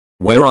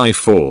Where I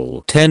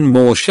fall, 10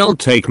 more shall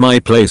take my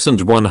place and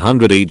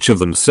 100 each of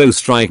them, so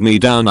strike me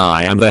down.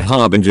 I am the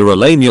harbinger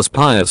Ollanius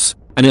Pius,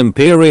 an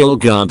Imperial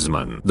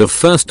Guardsman. The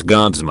first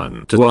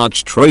Guardsman to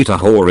arch-traitor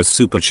Horus,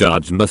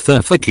 supercharged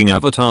motherfucking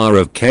avatar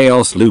of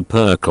Chaos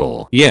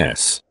Lupercal.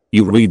 Yes,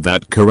 you read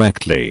that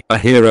correctly. A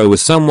hero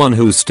is someone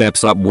who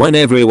steps up when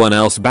everyone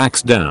else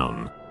backs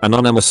down.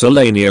 Anonymous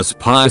Ollanius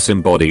Pius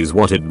embodies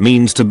what it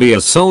means to be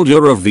a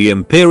soldier of the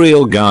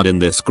Imperial Guard in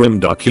this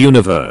grimdark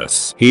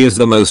universe. He is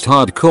the most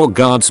hardcore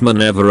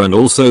guardsman ever and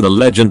also the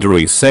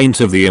legendary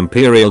saint of the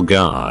Imperial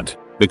Guard,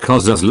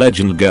 because as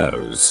legend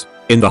goes,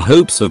 in the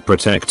hopes of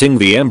protecting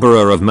the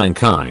Emperor of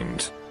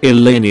mankind,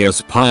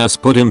 Ollanius Pius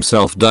put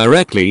himself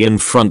directly in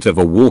front of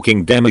a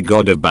walking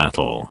demigod of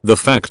battle. The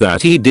fact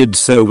that he did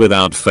so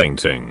without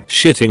fainting,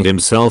 shitting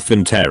himself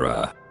in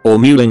terror, or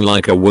mewling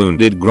like a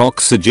wounded grok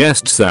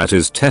suggests that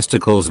his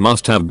testicles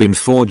must have been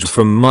forged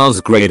from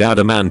Mars-grade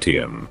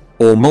adamantium,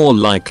 or more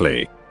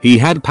likely, he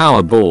had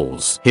power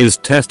balls. His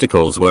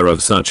testicles were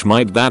of such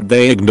might that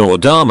they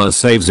ignored armor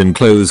saves in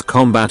close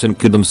combat and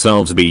could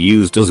themselves be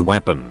used as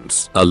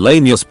weapons.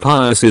 Ollanius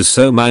Pius is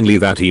so manly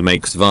that he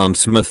makes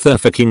Vance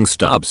motherfucking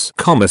Stubbs,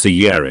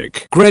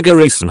 Commissariat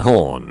Gregoryson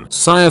Horn,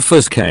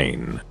 Caiaphas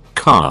Kane,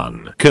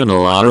 Khan,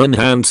 Colonel Aaron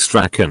Hand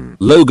Strachan,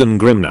 Logan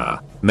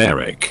Grimner,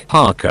 Merrick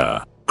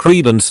Parker,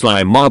 Creed and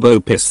Sly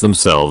Marbo piss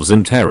themselves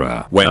in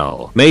terror.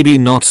 Well, maybe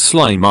not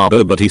Sly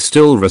Marbo, but he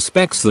still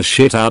respects the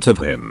shit out of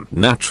him.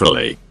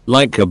 Naturally,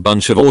 like a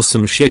bunch of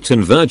awesome shit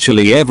in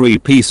virtually every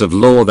piece of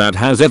lore that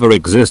has ever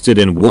existed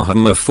in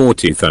Warhammer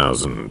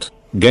 40,000.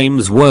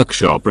 Games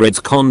Workshop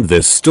retconned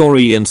this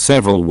story in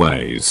several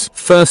ways.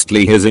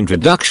 Firstly, his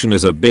introduction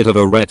is a bit of a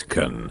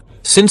retcon,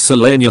 since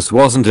Ollanius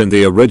wasn't in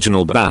the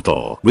original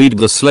battle. Read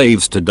the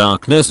Slaves to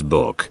Darkness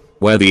book,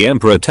 where the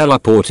Emperor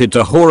teleported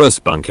to Horus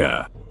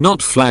bunker, not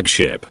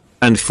flagship,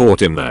 and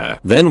fought him there.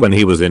 Then when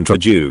he was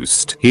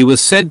introduced, he was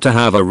said to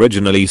have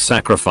originally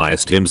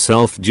sacrificed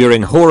himself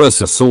during Horus'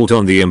 assault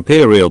on the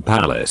Imperial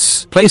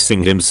Palace,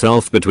 placing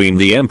himself between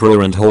the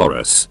Emperor and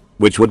Horus,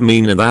 which would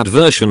mean in that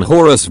version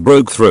Horus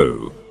broke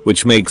through,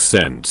 which makes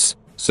sense.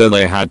 So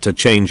they had to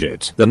change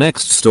it. The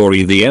next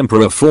story, the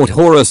Emperor fought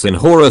Horus in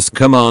Horus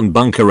command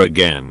bunker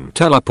again,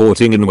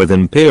 teleporting in with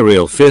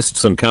Imperial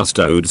fists and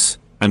custodes.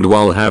 And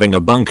while having a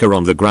bunker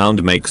on the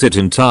ground makes it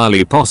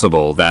entirely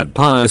possible that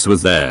Pius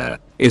was there,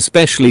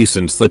 especially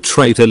since the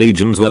traitor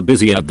legions were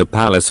busy at the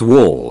palace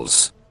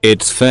walls,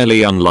 it's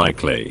fairly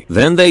unlikely.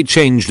 Then they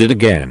changed it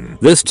again,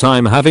 this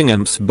time having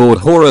imps board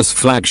Horus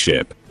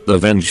flagship, the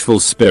Vengeful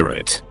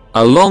Spirit,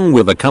 along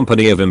with a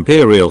company of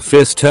Imperial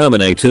Fist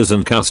Terminators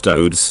and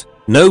Custodes.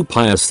 No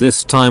Pius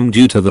this time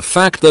due to the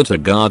fact that a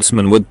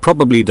guardsman would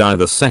probably die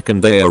the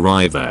second they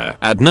arrive there.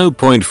 At no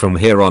point from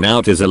here on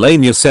out is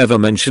Ollanius ever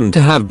mentioned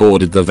to have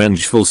boarded the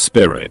Vengeful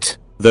Spirit,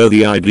 though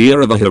the idea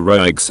of a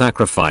heroic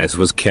sacrifice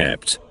was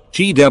kept.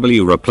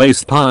 GW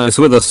replaced Pius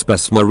with a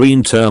Space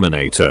Marine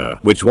Terminator,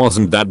 which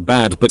wasn't that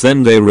bad, but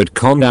then they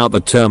retconned out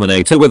the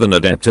Terminator with an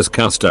Adeptus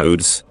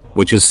Custodes,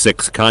 which is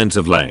 6 kinds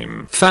of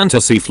lame.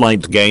 Fantasy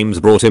Flight Games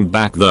brought him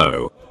back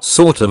though,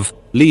 sort of,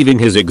 leaving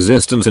his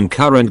existence in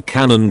current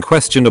canon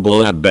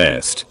questionable at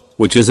best,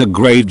 which is a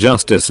great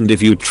justice, and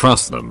if you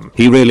trust them,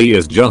 he really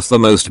is just the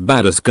most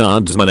baddest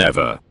guardsman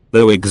ever,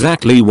 though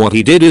exactly what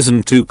he did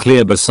isn't too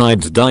clear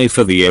besides die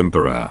for the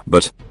Emperor.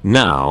 But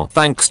now,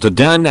 thanks to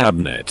Dan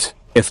Abnett,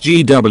 if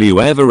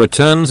GW ever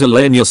returns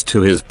Ollanius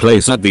to his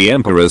place at the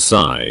Emperor's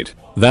side,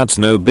 that's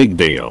no big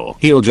deal.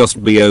 He'll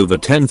just be over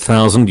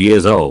 10,000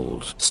 years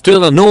old.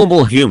 Still a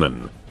normal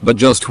human, but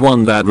just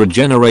one that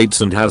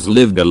regenerates and has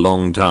lived a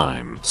long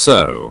time.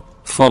 So,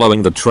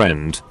 following the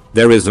trend,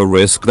 there is a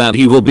risk that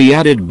he will be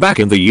added back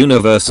in the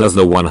universe as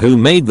the one who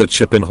made the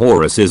chip in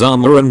Horus's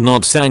armor and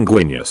not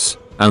Sanguinius,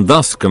 and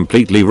thus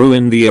completely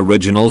ruin the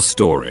original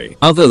story.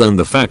 Other than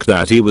the fact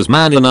that he was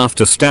man enough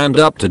to stand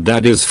up to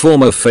Daddy's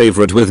former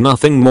favorite with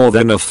nothing more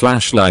than a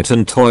flashlight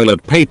and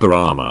toilet paper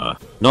armor,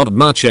 not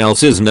much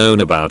else is known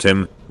about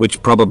him,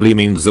 which probably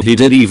means that he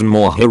did even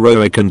more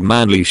heroic and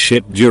manly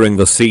shit during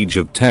the Siege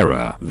of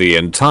Terror. The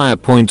entire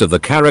point of the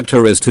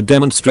character is to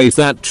demonstrate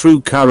that true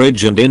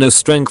courage and inner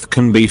strength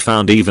can be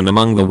found even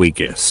among the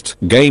weakest.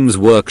 Games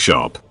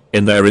Workshop,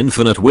 in their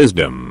infinite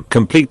wisdom,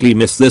 completely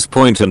missed this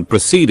point and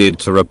proceeded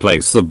to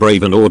replace the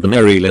brave and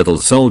ordinary little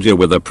soldier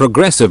with a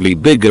progressively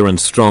bigger and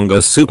stronger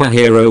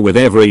superhero with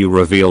every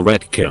reveal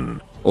retcon.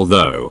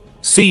 Although,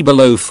 see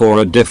below for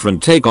a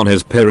different take on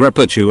his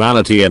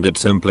perpetuality and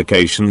its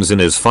implications in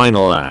his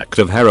final act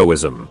of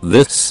heroism.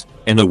 This,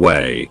 in a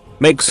way,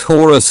 makes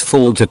Horus'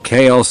 fall to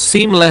chaos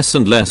seem less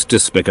and less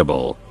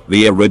despicable.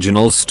 The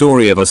original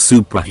story of a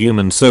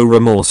superhuman so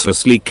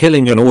remorselessly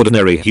killing an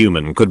ordinary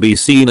human could be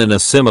seen in a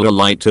similar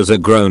light as a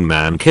grown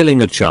man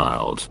killing a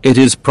child. It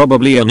is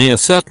probably a near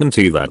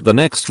certainty that the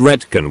next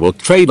retcon will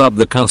trade up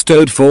the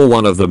custode for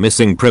one of the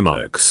missing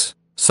Primarchs,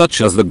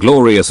 such as the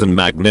glorious and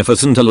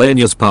magnificent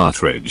Ollanius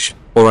Partridge,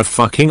 or a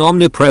fucking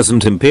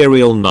omnipresent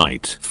Imperial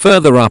Knight.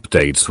 Further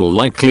updates will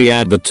likely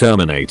add the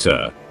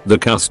Terminator, the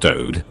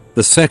Custode,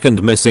 the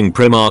second missing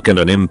Primarch, and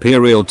an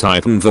Imperial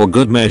Titan for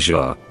good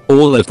measure,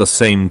 all at the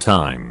same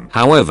time.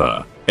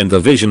 However, in the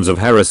Visions of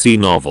Heresy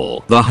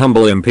novel, the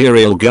humble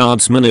Imperial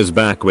Guardsman is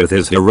back with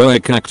his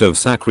heroic act of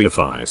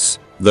sacrifice,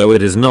 though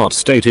it is not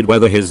stated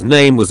whether his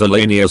name was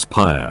Ollanius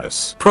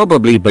Pius.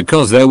 Probably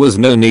because there was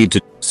no need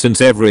to,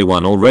 since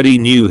everyone already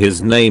knew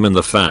his name in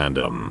the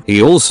fandom.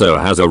 He also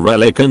has a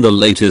relic in the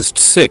latest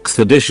 6th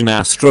edition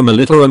Astra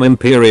Militarum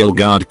Imperial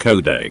Guard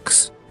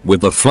Codex,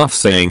 with the fluff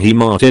saying he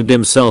martyred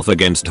himself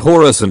against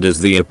Horus and is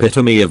the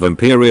epitome of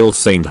imperial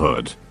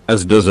sainthood,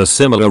 as does a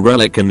similar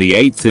relic in the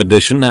 8th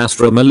edition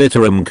Astra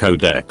Militarum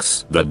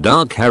Codex. The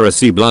Dark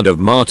Heresy Blood of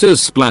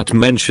Martyrs splat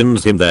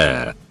mentions him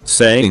there,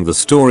 saying the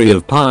story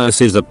of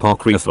Pius is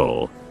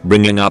apocryphal,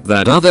 bringing up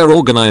that other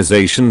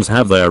organizations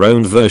have their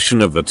own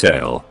version of the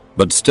tale,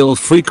 but still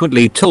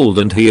frequently told,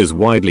 and he is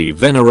widely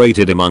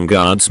venerated among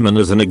guardsmen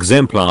as an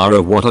exemplar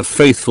of what a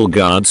faithful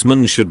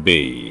guardsman should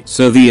be.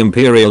 So the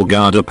Imperial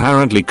Guard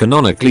apparently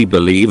canonically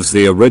believes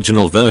the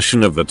original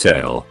version of the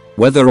tale,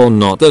 whether or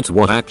not that's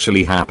what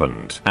actually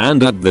happened.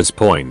 And at this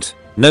point,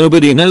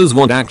 nobody knows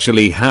what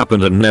actually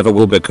happened and never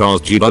will,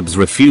 because G-Dubs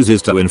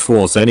refuses to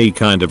enforce any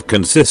kind of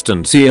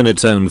consistency in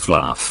its own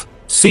fluff.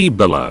 See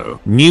below.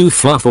 New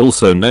fluff,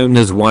 also known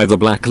as why the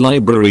Black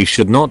Library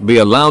should not be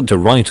allowed to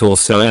write or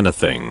sell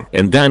anything.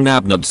 In Dan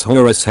Abnett's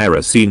Horus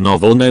Heresy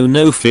novel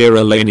No Fear,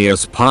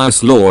 Ollanius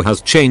Pius' lore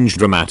has changed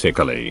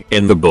dramatically.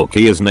 In the book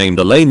he is named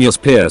Ollanius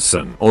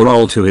Pearson, or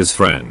Oll to his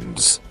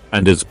friends,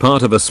 and is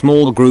part of a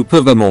small group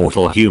of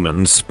immortal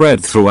humans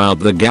spread throughout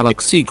the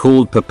galaxy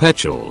called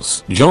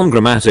Perpetuals. John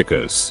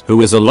Grammaticus, who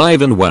is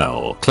alive and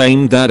well,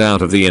 claimed that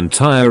out of the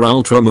entire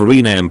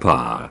Ultramarine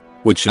Empire,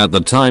 which at the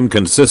time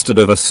consisted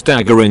of a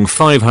staggering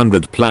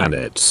 500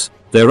 planets,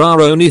 there are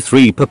only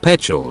 3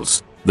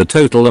 Perpetuals. The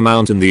total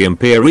amount in the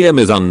Imperium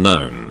is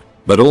unknown,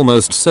 but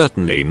almost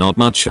certainly not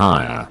much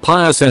higher.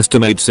 Pius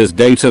estimates his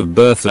date of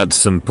birth at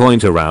some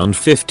point around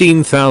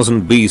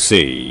 15,000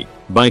 BC.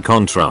 By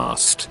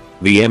contrast,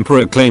 the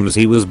Emperor claims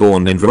he was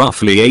born in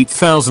roughly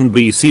 8000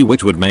 BC,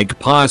 which would make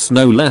Pius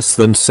no less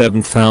than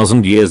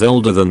 7,000 years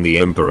older than the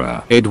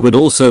Emperor. It would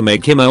also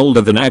make him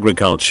older than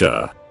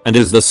agriculture, and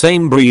is the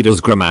same breed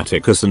as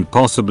Grammaticus and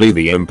possibly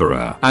the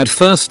Emperor. At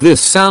first this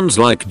sounds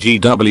like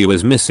GW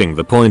is missing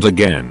the point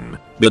again,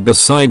 but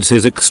besides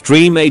his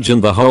extreme age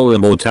and the whole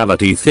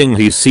immortality thing,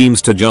 he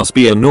seems to just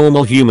be a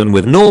normal human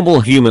with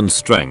normal human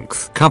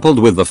strength, coupled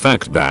with the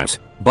fact that,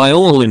 by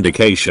all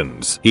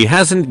indications, he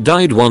hasn't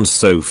died once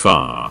so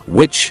far,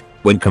 which,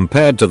 when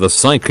compared to the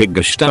psychic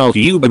Gestalt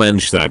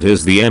Übermensch that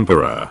is the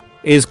Emperor,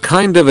 is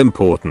kind of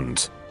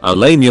important.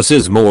 Ollanius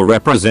is more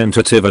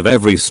representative of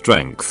every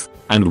strength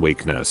and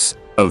weakness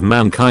of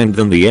mankind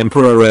than the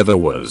Emperor ever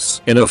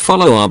was. In a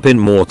follow-up in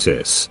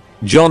Mortis,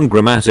 John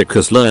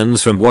Grammaticus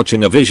learns from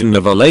watching a vision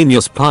of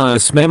Ollanius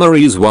Pius'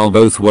 memories while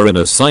both were in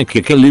a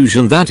psychic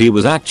illusion that he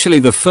was actually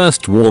the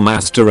first war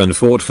master and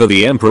fought for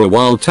the Emperor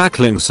while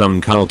tackling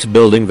some cult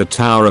building the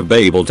Tower of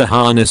Babel to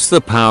harness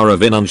the power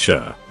of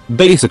inertia.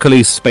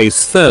 Basically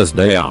Space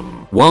Thursday.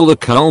 While the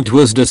cult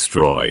was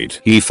destroyed,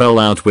 he fell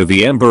out with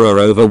the Emperor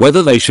over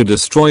whether they should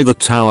destroy the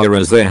tower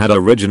as they had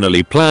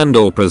originally planned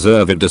or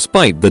preserve it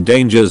despite the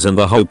dangers and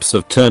the hopes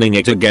of turning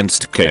it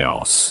against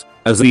chaos,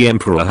 as the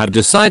Emperor had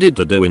decided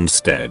to do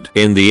instead.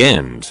 In the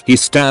end, he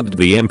stabbed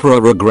the Emperor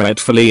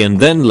regretfully and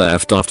then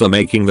left after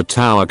making the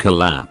tower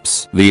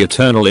collapse. The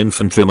Eternal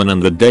Infantryman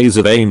in the days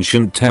of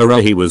ancient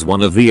terror, he was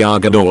one of the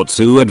Argonauts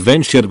who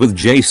adventured with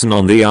Jason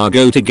on the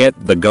Argo to get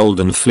the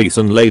Golden Fleece,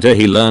 and later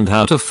he learned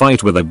how to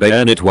fight with a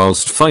bayonet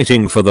whilst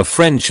fighting for the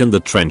French in the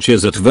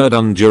trenches at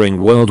Verdun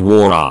during World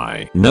War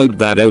I. Note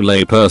that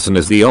Ole person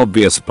is the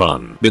obvious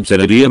pun, but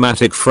in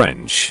idiomatic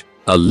French,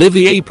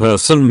 Olivier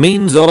person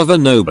means Oliver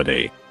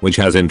nobody, which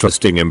has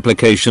interesting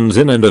implications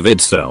in and of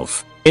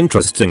itself.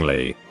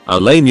 Interestingly,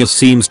 Ollanius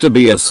seems to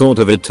be a sort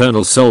of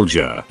eternal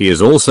soldier. He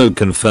is also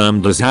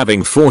confirmed as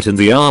having fought in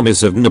the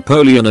armies of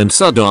Napoleon and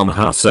Saddam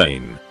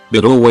Hussein,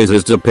 but always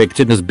is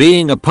depicted as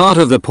being a part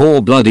of the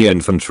poor bloody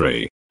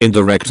infantry, in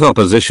direct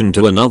opposition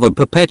to another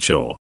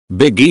Perpetual,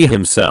 Big E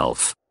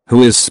himself,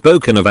 who is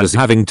spoken of as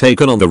having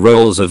taken on the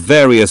roles of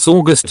various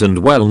august and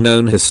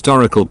well-known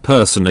historical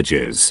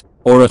personages,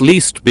 or at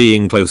least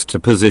being close to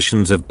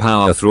positions of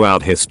power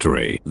throughout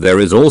history. There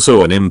is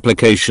also an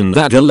implication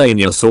that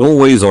Ollanius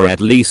always or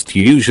at least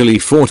usually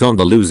fought on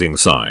the losing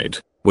side,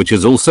 which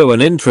is also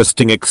an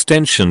interesting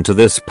extension to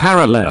this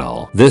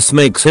parallel. This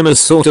makes him a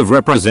sort of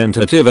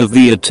representative of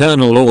the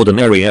eternal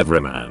ordinary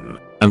everyman,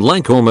 and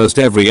like almost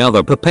every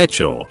other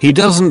Perpetual, he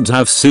doesn't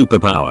have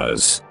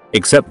superpowers,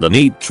 except the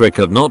neat trick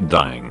of not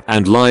dying,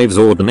 and lives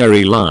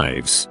ordinary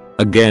lives,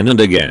 again and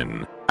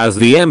again, as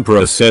the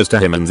Emperor says to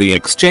him in the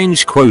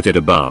exchange quoted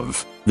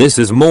above. This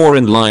is more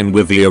in line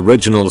with the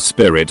original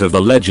spirit of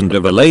the legend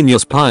of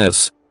Ollanius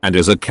Pius, and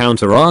is a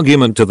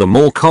counter-argument to the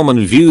more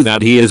common view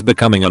that he is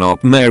becoming an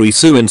Op Mary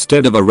Sue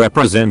instead of a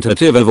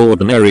representative of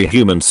ordinary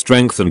human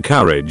strength and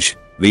courage,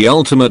 the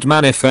ultimate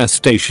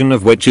manifestation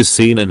of which is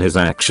seen in his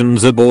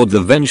actions aboard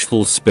the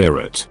Vengeful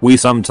Spirit. We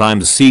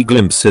sometimes see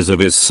glimpses of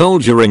his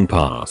soldiering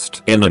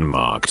past in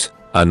unmarked,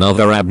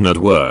 Another Abnett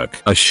work,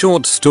 a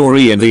short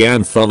story in the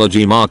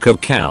anthology Mark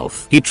of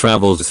Calth. He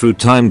travels through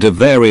time to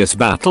various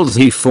battles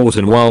he fought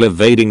in while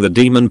evading the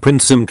demon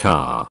Prince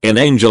Imkar in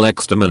Angel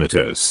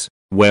Exterminatus,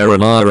 where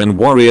an Iron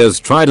Warrior's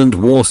Trident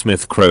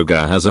Warsmith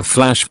Kroger has a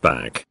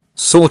flashback.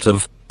 Sort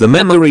of. The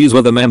memories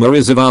were the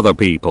memories of other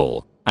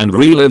people, and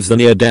relives the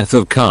near death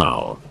of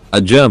Karl,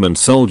 a German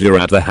soldier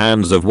at the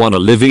hands of one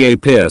Olivier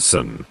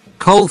Pearson.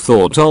 Cole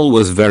thought Oll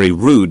was very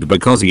rude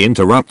because he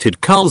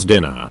interrupted Karl's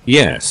dinner.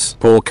 Yes,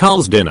 poor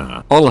Karl's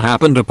dinner. All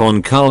happened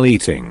upon Karl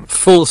eating.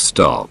 Full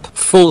stop.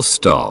 Full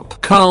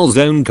stop. Karl's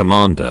own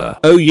commander.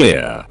 Oh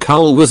yeah,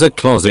 Karl was a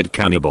closet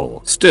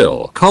cannibal.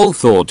 Still, Cole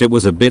thought it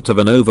was a bit of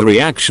an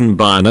overreaction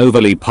by an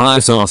overly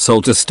pious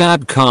arsehole to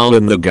stab Karl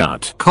in the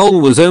gut.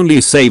 Cole was only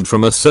saved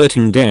from a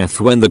certain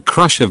death when the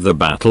crush of the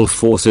battle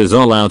forces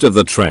Oll out of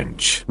the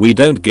trench. We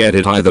don't get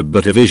it either,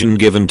 but a vision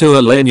given to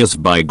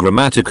Ollanius by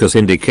Grammaticus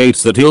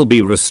indicates that he'll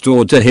be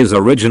restored to his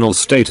original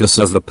status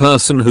as the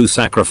person who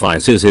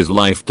sacrifices his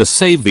life to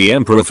save the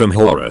emperor from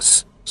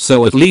Horus.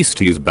 So at least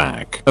he's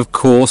back. Of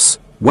course,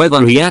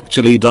 whether he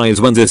actually dies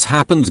when this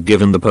happens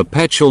given the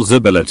Perpetual's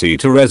ability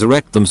to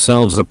resurrect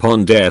themselves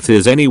upon death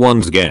is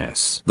anyone's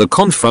guess. The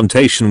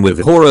confrontation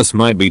with Horus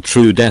might be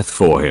true death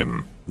for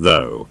him,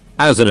 though.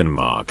 As an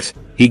unmarked,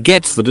 he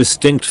gets the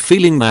distinct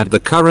feeling that the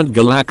current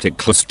galactic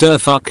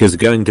clusterfuck is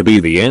going to be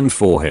the end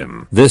for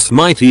him. This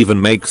might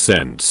even make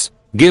sense,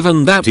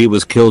 given that he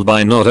was killed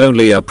by not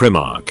only a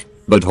Primarch,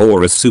 but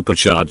Horus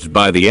supercharged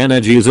by the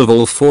energies of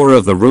all four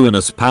of the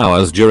ruinous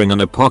powers during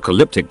an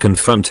apocalyptic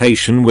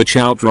confrontation which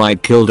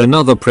outright killed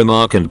another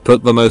Primarch and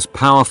put the most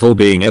powerful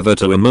being ever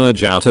to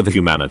emerge out of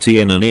humanity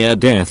in a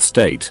near-death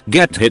state.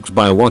 Get hit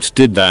by what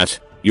did that?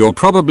 You're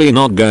probably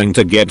not going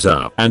to get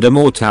up, and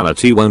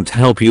immortality won't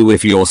help you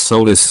if your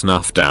soul is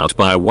snuffed out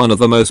by one of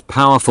the most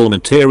powerful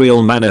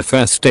material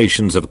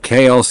manifestations of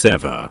chaos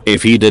ever.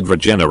 If he did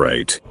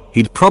regenerate,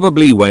 he'd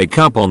probably wake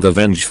up on the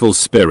vengeful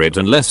spirit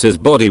unless his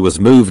body was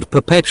moved.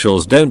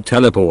 Perpetuals don't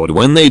teleport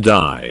when they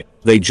die.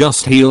 They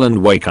just heal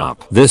and wake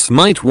up. This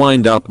might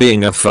wind up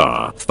being a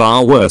far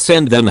worse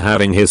end than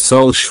having his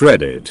soul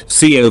shredded.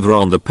 See over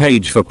on the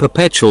page for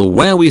Perpetual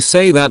where we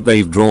say that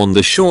they've drawn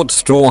the short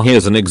straw.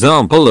 Here's an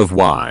example of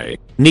why.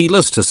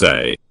 Needless to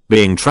say,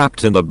 being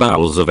trapped in the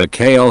bowels of a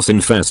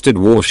chaos-infested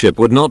warship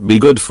would not be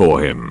good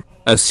for him,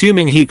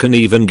 assuming he can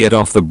even get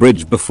off the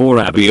bridge before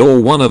Abby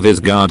or one of his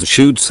guards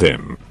shoots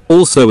him.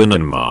 Also in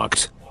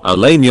Unmarked,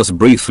 Ollanius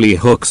briefly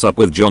hooks up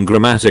with John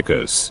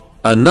Grammaticus,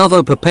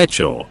 another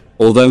Perpetual,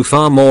 although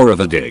far more of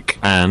a dick,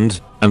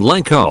 and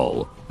like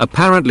Oll,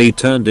 apparently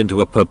turned into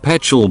a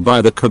Perpetual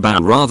by the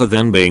Cabal rather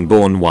than being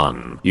born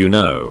one. You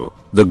know,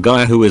 the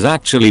guy who is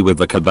actually with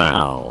the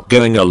Cabal,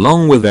 going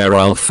along with their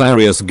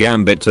Alfarius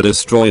gambit to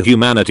destroy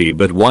humanity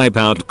but wipe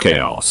out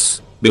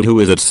chaos, but who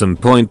is at some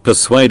point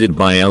persuaded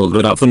by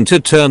Eldred Uthan to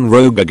turn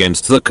rogue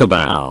against the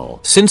Cabal.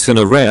 Since in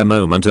a rare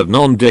moment of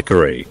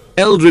non-dickery,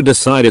 Eldred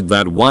decided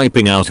that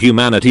wiping out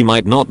humanity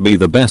might not be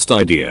the best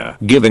idea,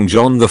 giving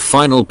John the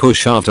final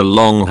push after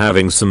long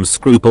having some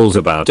scruples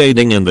about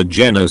aiding in the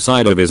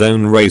genocide of his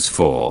own race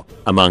for,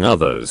 among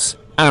others,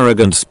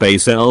 arrogant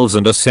space elves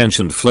and a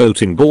sentient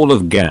floating ball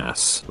of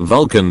gas.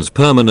 Vulcan's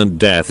permanent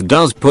death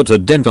does put a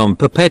dent on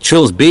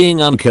Perpetuals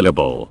being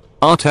unkillable.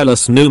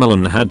 Artellus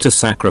Numenor had to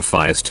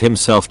sacrifice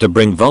himself to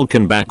bring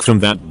Vulcan back from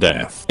that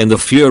death. In the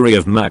fury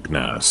of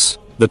Magnus,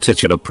 the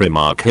titular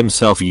Primarch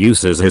himself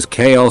uses his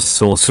Chaos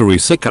Sorcery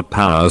Seeker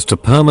powers to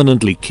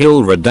permanently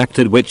kill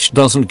Redacted, which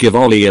doesn't give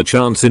Ollie a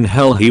chance in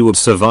hell he would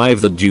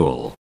survive the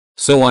duel.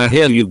 So I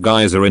hear you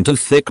guys are into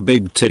thick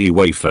big titty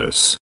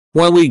wafers.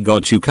 Well, we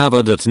got you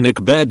covered at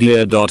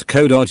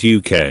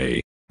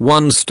neckbeardia.co.uk.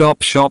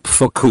 One-stop shop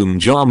for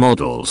Kumjar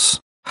models.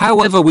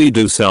 However, we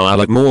do sell a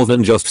lot more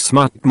than just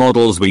smart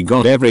models. We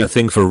got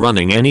everything for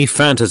running any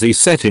fantasy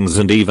settings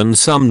and even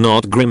some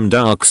not grim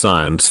dark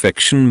science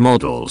fiction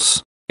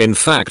models. In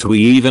fact, we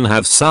even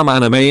have some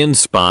anime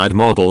inspired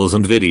models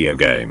and video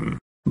game.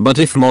 But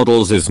if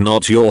models is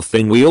not your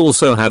thing, we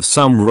also have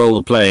some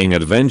role-playing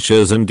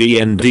adventures and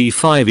D&D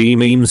 5e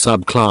meme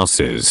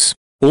subclasses.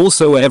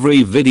 Also,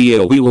 every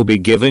video we will be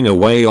giving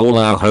away all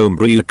our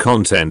homebrew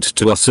content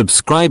to a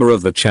subscriber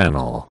of the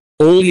channel.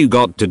 All you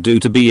got to do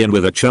to be in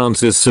with a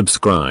chance is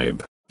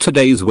subscribe.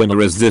 Today's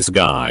winner is this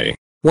guy.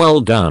 Well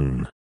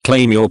done.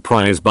 Claim your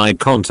prize by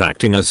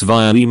contacting us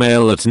via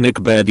email at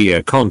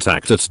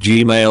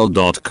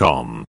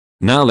neckbeardiacontact@gmail.com.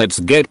 Now let's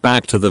get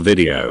back to the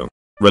video.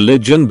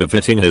 Religion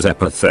befitting his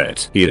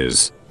epithet. He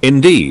is,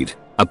 indeed,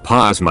 a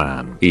pious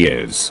man. He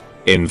is,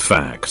 in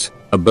fact,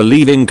 a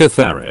believing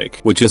Catholic,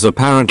 which is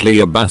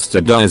apparently a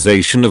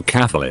bastardization of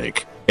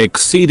Catholic,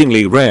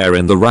 exceedingly rare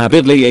in the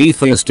rabidly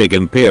atheistic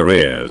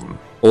Imperium.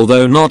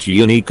 Although not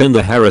unique in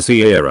the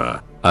heresy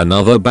era,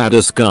 another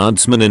badass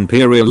Guardsman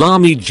Imperial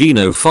Army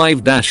Geno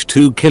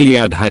 5-2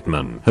 Kiliad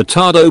Hetman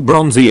Hurtado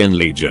Bronzian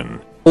Legion,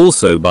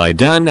 also by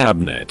Dan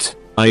Abnett,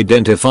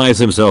 identifies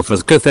himself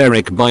as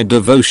Catholic by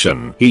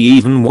devotion. He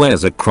even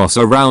wears a cross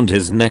around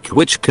his neck,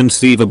 which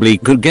conceivably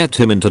could get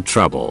him into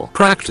trouble.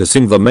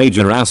 Practicing the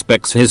major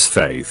aspects his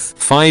faith,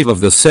 5 of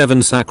the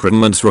 7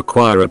 sacraments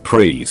require a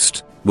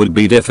priest, would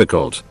be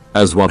difficult.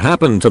 As what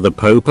happened to the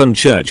Pope and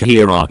Church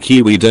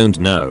hierarchy we don't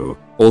know,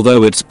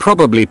 although it's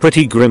probably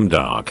pretty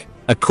grimdark.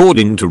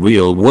 According to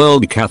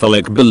real-world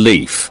Catholic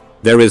belief,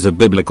 there is a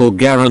biblical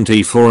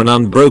guarantee for an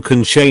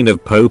unbroken chain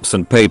of popes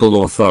and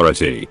papal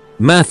authority.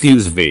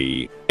 Matthews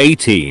v.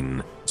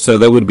 18. So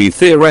there would be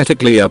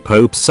theoretically a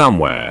pope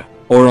somewhere,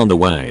 or on the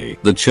way.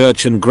 The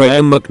church in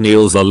Graham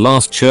McNeil's The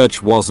Last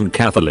Church wasn't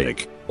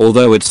Catholic,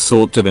 although it's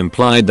sort of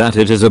implied that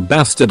it is a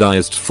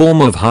bastardized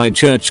form of high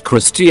church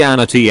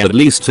Christianity, at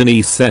least an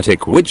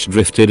aesthetic which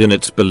drifted in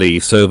its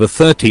beliefs over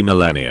 30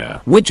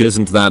 millennia. Which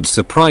isn't that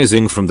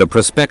surprising from the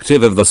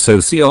perspective of the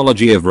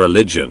sociology of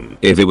religion.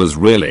 If it was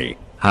really,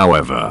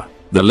 however,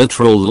 the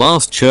literal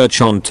last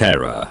church on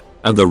Terra,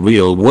 and the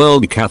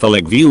real-world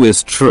Catholic view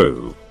is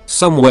true,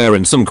 somewhere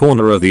in some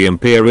corner of the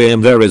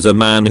Imperium there is a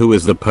man who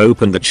is the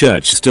Pope and the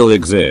church still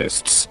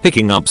exists.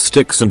 Picking up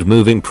sticks and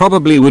moving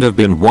probably would have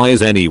been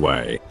wise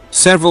anyway.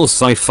 Several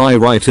sci-fi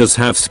writers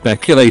have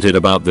speculated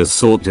about this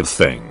sort of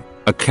thing.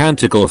 A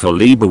Canticle for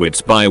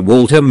Leibowitz by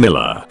Walter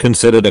Miller,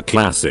 considered a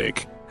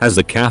classic, has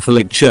the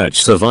Catholic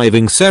Church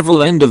surviving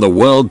several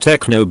end-of-the-world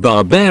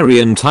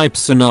techno-barbarian type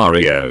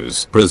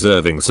scenarios,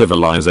 preserving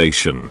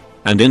civilization,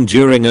 and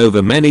enduring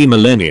over many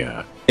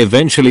millennia,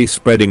 eventually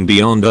spreading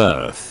beyond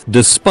Earth.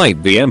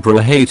 Despite the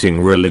emperor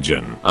hating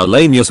religion,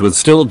 Ollanius was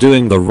still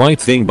doing the right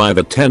thing by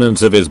the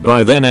tenets of his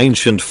by then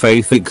ancient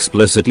faith.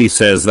 Explicitly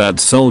says that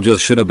soldiers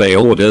should obey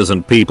orders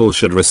and people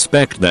should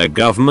respect their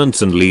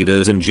governments and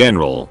leaders in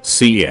general.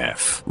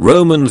 Cf.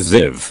 Romans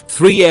Ziv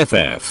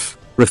 3ff.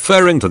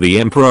 Referring to the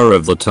emperor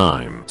of the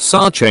time.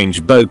 Sa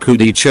change beaucoup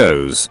de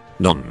choses,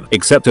 none,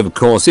 except of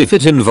course if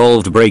it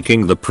involved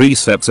breaking the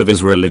precepts of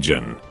his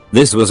religion.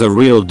 This was a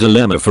real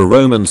dilemma for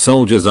Roman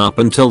soldiers up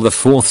until the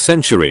 4th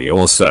century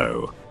or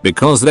so,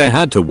 because they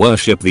had to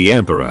worship the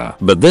emperor.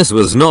 But this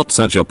was not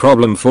such a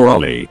problem for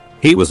Ollie.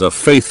 He was a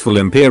faithful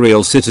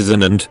imperial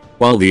citizen and,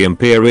 while the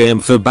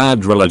Imperium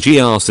forbade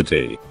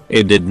religiosity,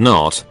 it did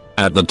not,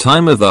 at the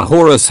time of the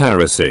Horus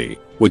heresy,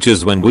 which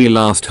is when we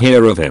last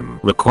hear of him,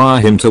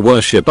 require him to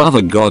worship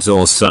other gods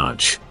or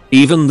such,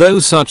 even though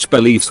such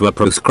beliefs were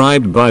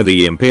prescribed by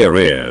the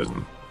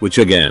Imperium, which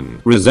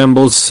again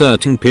resembles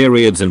certain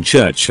periods in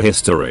church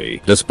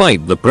history.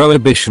 Despite the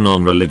prohibition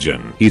on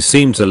religion, he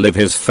seemed to live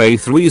his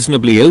faith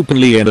reasonably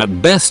openly and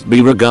at best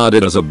be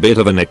regarded as a bit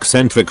of an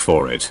eccentric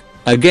for it.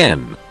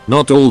 Again,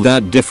 not all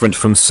that different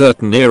from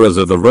certain eras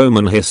of the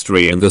Roman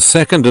history in the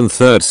 2nd and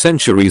 3rd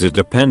centuries. It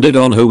depended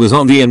on who was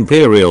on the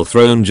imperial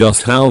throne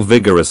just how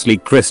vigorously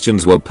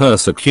Christians were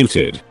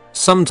persecuted.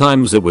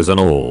 Sometimes it was an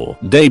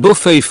all-day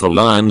buffet for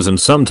lions, and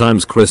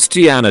sometimes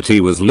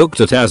Christianity was looked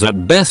at as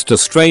at best a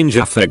strange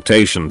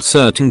affectation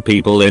certain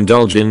people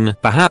indulge in,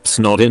 perhaps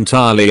not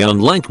entirely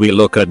unlike we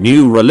look at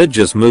new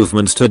religious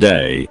movements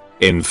today.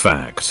 In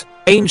fact,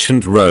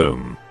 ancient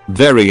Rome,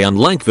 very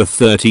unlike the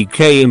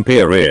 30k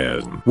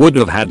Imperium, would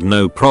have had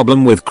no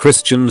problem with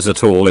Christians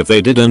at all if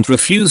they didn't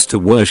refuse to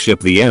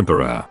worship the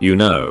emperor. You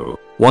know,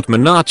 what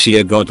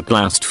Monarchia got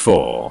blasted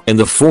for in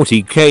the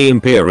 40k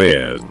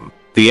Imperium.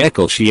 The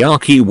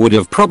ecclesiarchy would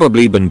have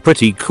probably been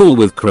pretty cool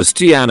with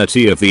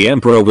Christianity if the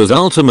emperor was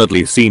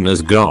ultimately seen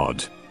as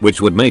God, which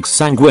would make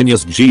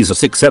sanguineous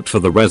Jesus except for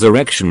the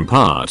resurrection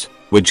part,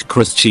 which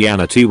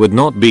Christianity would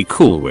not be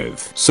cool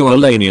with. So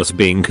Ollanius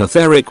being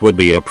Catholic would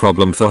be a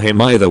problem for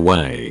him either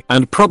way,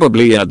 and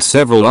probably at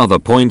several other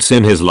points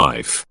in his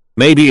life,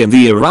 maybe in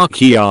the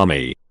Iraqi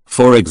army,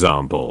 for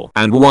example.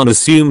 And one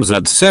assumes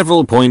at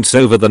several points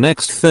over the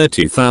next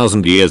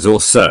 30,000 years or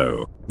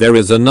so. There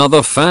is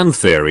another fan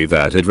theory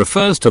that it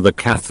refers to the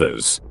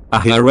Cathars, a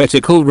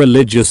heretical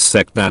religious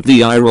sect that the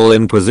Reroll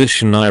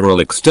Inquisition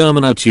Reroll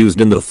Exterminate used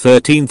in the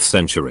 13th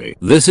century.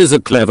 This is a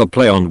clever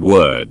play on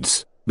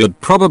words, but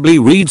probably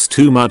reads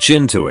too much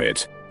into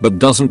it, but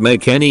doesn't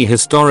make any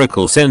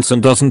historical sense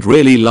and doesn't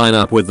really line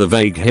up with the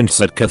vague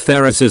hints at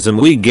Catholicism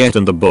we get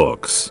in the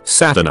books.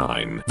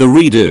 Saturnine. The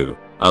redo.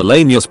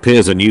 Ollanius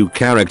Piers, a new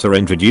character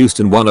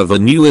introduced in one of the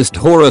newest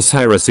Horus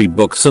heresy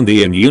books and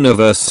the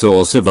in-universe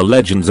source of the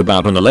legends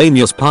about an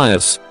Ollanius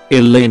Pius.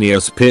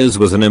 Ollanius Piers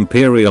was an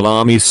imperial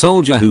army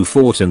soldier who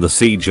fought in the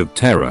siege of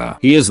Terra.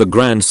 He is the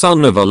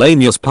grandson of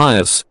Ollanius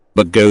Pius,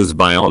 but goes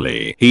by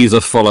Ollie. He's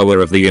a follower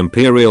of the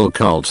imperial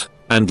cult,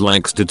 and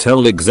likes to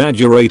tell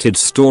exaggerated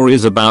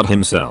stories about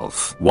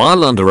himself.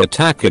 While under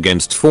attack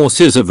against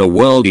forces of the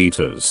World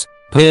Eaters,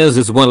 Piers,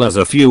 as well as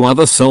a few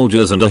other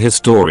soldiers and a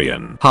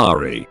historian,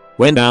 Hari,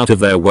 went out of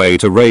their way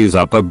to raise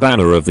up a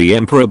banner of the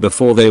emperor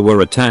before they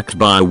were attacked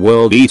by a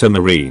World Eater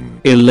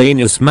Marine.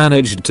 Ollanius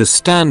managed to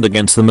stand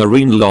against the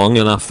Marine long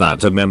enough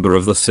that a member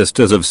of the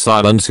Sisters of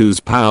Silence, whose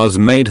powers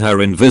made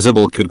her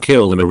invisible, could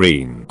kill the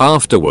Marine.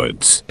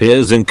 Afterwards,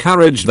 Piers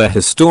encouraged the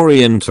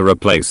historian to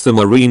replace the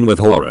Marine with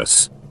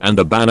Horus, and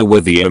the banner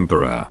with the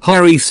emperor.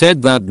 Hari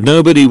said that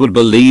nobody would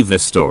believe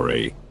this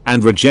story,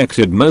 and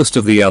rejected most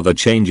of the other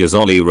changes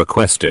Ollie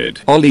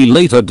requested. Ollie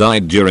later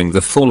died during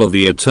the fall of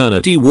the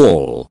Eternity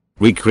Wall,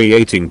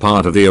 recreating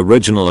part of the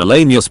original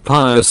Ollanius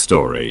Pius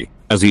story.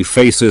 As he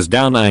faces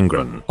down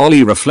Angron,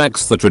 Ollie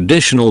reflects the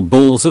traditional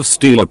Balls of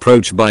Steel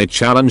approach by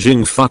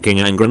challenging fucking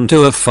Angron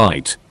to a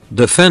fight,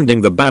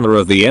 defending the banner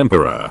of the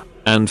Emperor,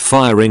 and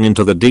firing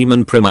into the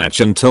demon Primach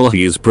until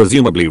he is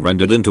presumably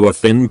rendered into a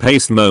thin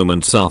paste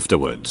moments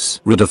afterwards.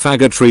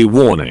 Retafagatory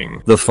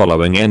warning. The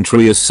following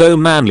entry is so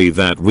manly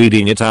that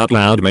reading it out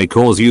loud may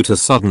cause you to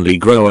suddenly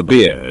grow a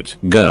beard.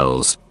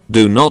 Girls,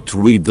 do not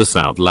read this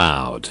out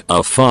loud.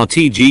 A far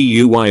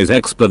TGUI's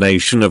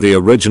explanation of the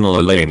original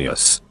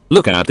Ollanius.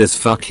 Look at this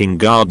fucking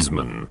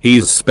guardsman.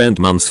 He's spent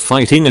months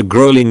fighting a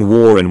grueling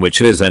war in which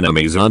his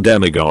enemies are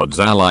demigods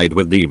allied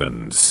with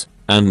demons.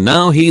 And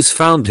now he's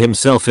found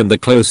himself in the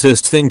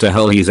closest thing to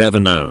hell he's ever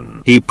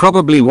known. He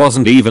probably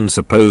wasn't even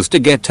supposed to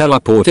get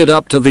teleported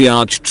up to the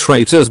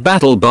arch-traitor's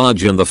battle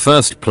barge in the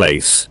first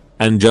place,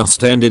 and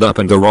just ended up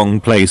in the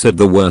wrong place at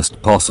the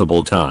worst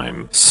possible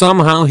time.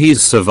 Somehow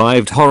he's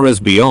survived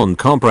horrors beyond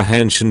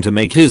comprehension to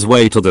make his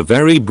way to the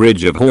very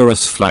bridge of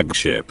Horus'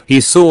 flagship.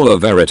 He saw a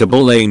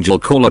veritable angel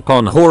call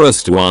upon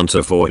Horus to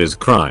answer for his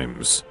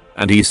crimes.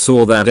 And he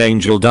saw that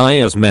angel die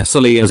as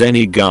messily as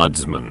any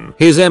guardsman.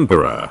 His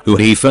emperor, who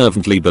he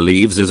fervently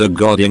believes is a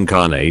god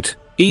incarnate,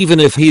 even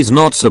if he's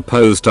not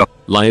supposed to,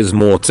 lies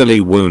mortally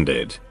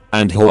wounded.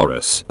 And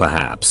Horus,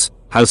 perhaps,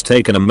 has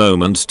taken a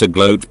moment to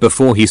gloat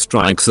before he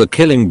strikes the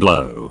killing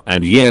blow.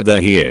 And yet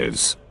there he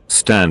is,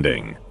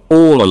 standing,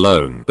 all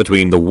alone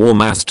between the war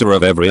master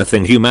of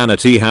everything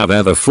humanity have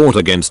ever fought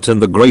against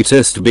and the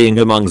greatest being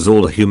amongst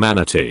all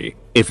humanity,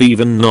 if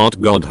even not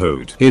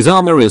godhood. His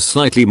armor is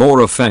slightly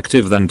more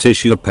effective than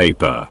tissue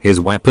paper. His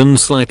weapon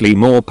slightly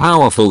more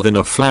powerful than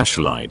a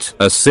flashlight.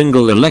 A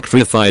single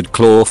electrified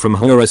claw from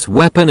Horus'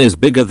 weapon is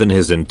bigger than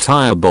his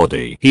entire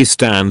body. He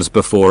stands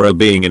before a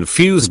being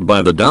infused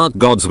by the dark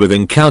gods with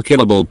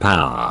incalculable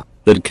power.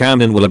 That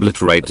cannon will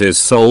obliterate his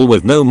soul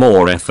with no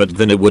more effort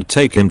than it would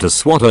take him to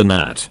swat a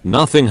gnat.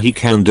 Nothing he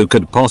can do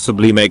could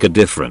possibly make a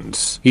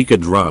difference. He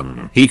could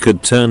run. He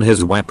could turn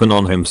his weapon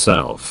on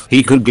himself.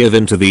 He could give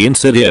in to the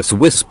insidious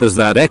whispers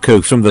that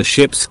echo from the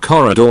ship's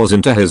corridors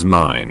into his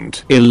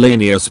mind.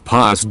 Ollanius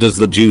Pius does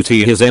the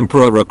duty his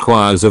emperor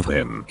requires of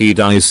him. He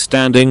dies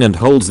standing and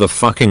holds the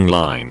fucking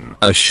line.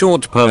 A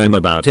short poem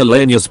about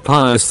Ollanius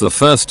Pius. The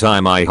first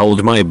time I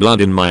hold my blood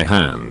in my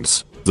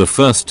hands. The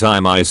first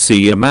time I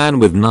see a man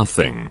with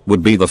nothing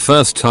would be the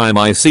first time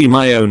I see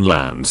my own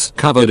lands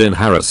covered in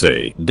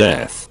heresy,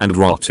 death, and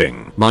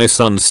rotting. My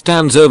son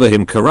stands over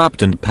him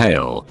corrupt and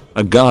pale.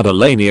 A god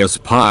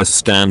Ollanius Pius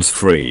stands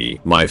free.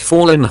 My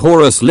fallen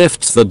Horus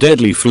lifts the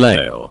deadly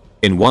flail.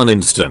 In one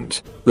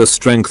instant, the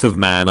strength of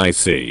man I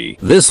see.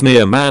 This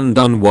mere man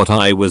done what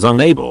I was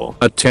unable.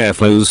 A tear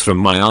flows from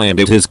my eye and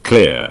it is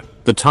clear.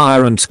 The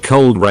tyrant's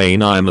cold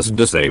reign I must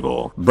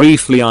disable.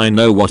 Briefly I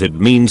know what it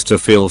means to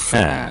feel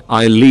fair.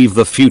 I leave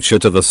the future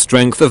to the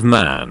strength of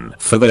man,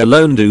 for they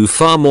alone do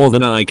far more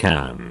than I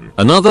can.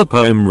 Another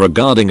poem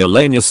regarding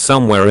Ollanius.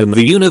 Somewhere in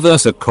the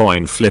universe a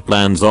coin flip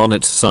lands on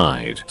its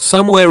side.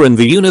 Somewhere in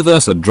the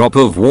universe a drop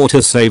of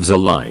water saves a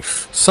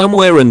life.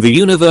 Somewhere in the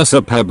universe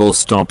a pebble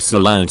stops a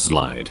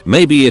landslide.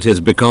 Maybe it is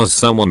because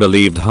someone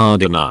believed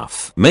hard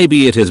enough.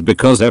 Maybe it is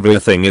because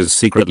everything is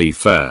secretly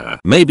fair.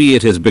 Maybe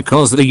it is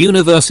because the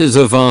universe is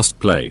a vast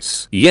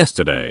place.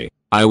 Yesterday,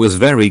 I was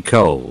very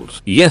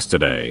cold.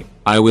 Yesterday,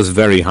 I was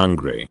very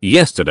hungry.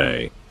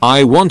 Yesterday,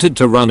 I wanted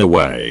to run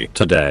away.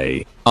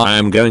 Today, I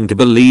am going to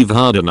believe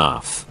hard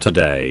enough.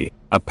 Today,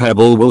 a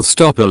pebble will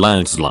stop a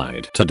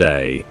landslide.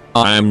 Today,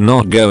 I am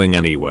not going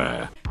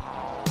anywhere.